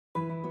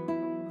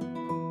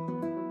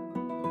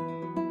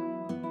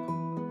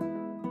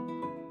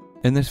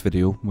In this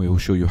video, we will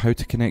show you how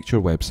to connect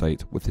your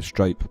website with the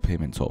Stripe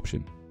payments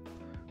option.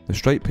 The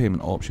Stripe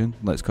payment option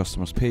lets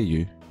customers pay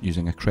you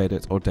using a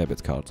credit or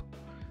debit card,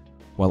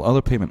 while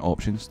other payment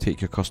options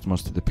take your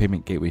customers to the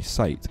Payment Gateway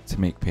site to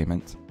make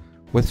payment.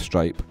 With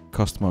Stripe,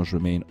 customers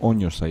remain on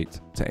your site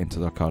to enter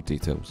their card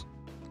details.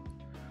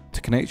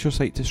 To connect your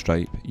site to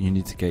Stripe, you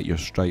need to get your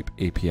Stripe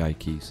API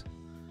keys.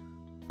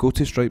 Go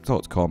to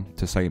stripe.com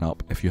to sign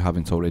up if you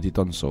haven't already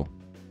done so.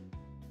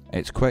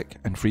 It's quick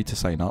and free to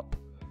sign up.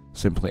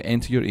 Simply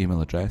enter your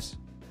email address,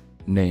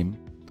 name,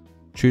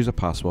 choose a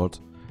password,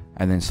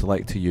 and then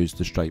select to use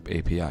the Stripe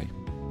API.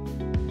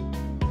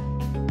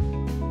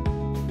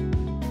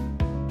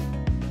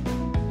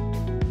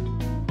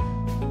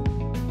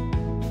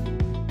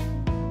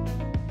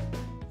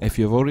 If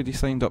you have already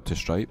signed up to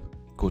Stripe,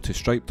 go to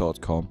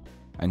stripe.com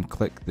and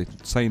click the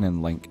sign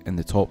in link in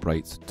the top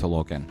right to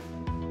log in.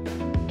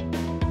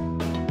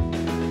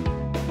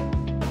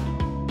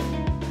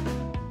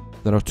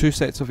 There are two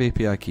sets of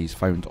API keys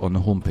found on the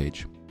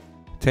homepage.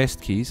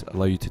 Test keys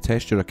allow you to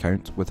test your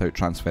account without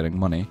transferring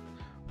money,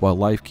 while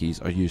live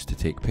keys are used to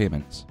take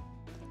payments.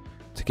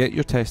 To get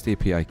your test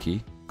API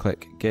key,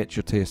 click Get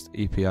Your Test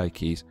API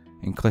Keys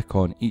and click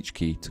on each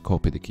key to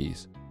copy the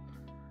keys.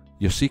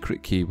 Your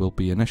secret key will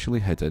be initially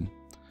hidden.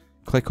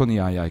 Click on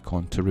the eye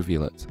icon to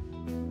reveal it.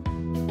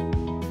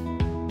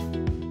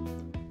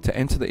 To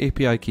enter the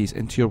API keys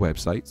into your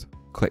website,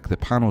 click the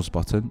Panels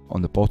button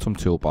on the bottom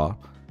toolbar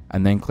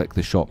and then click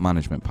the Shop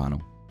Management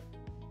panel.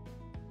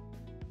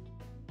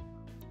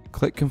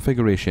 Click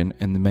Configuration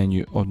in the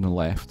menu on the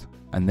left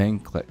and then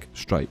click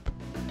Stripe.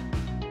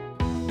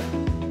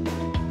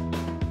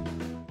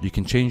 You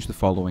can change the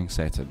following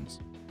settings.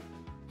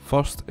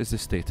 First is the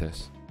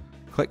status.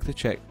 Click the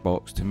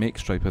checkbox to make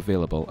Stripe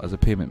available as a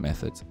payment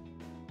method.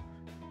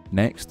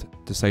 Next,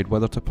 decide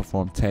whether to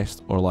perform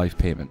test or live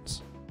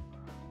payments.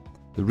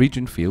 The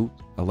region field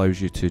allows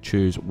you to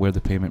choose where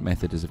the payment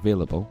method is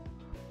available.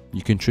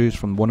 You can choose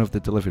from one of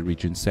the delivery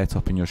regions set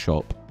up in your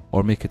shop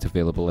or make it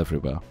available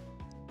everywhere.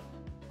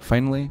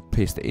 Finally,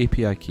 paste the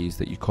API keys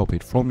that you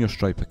copied from your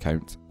Stripe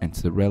account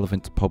into the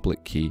relevant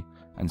public key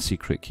and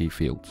secret key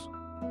fields.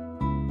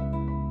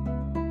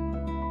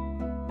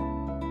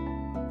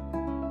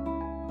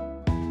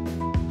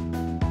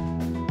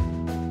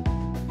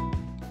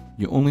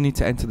 You only need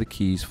to enter the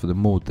keys for the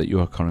mode that you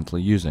are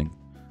currently using,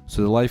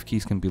 so the live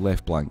keys can be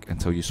left blank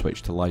until you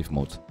switch to live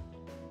mode.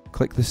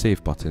 Click the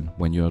Save button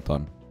when you are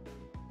done.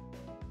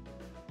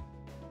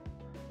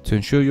 To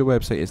ensure your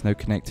website is now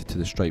connected to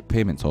the Stripe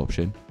payments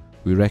option,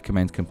 we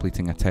recommend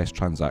completing a test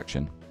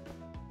transaction.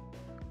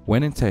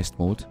 When in test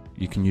mode,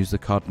 you can use the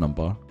card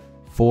number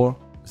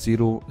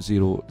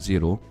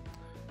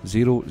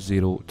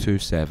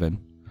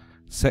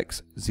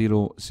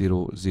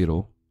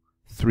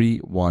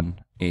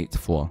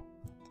 4000002760003184,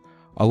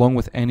 along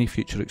with any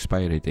future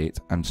expiry date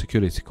and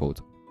security code.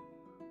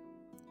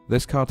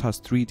 This card has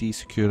 3D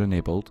Secure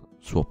enabled,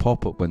 so a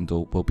pop-up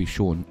window will be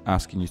shown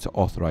asking you to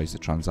authorize the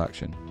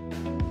transaction.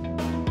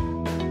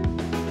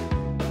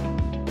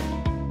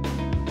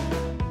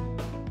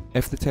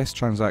 If the test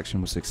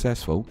transaction was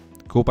successful,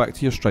 go back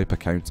to your Stripe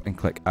account and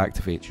click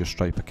Activate your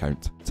Stripe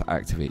account to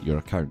activate your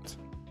account.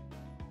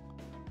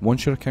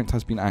 Once your account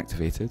has been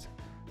activated,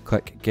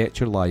 click Get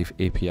Your Live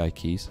API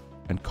Keys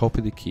and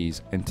copy the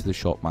keys into the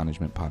Shop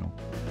Management panel.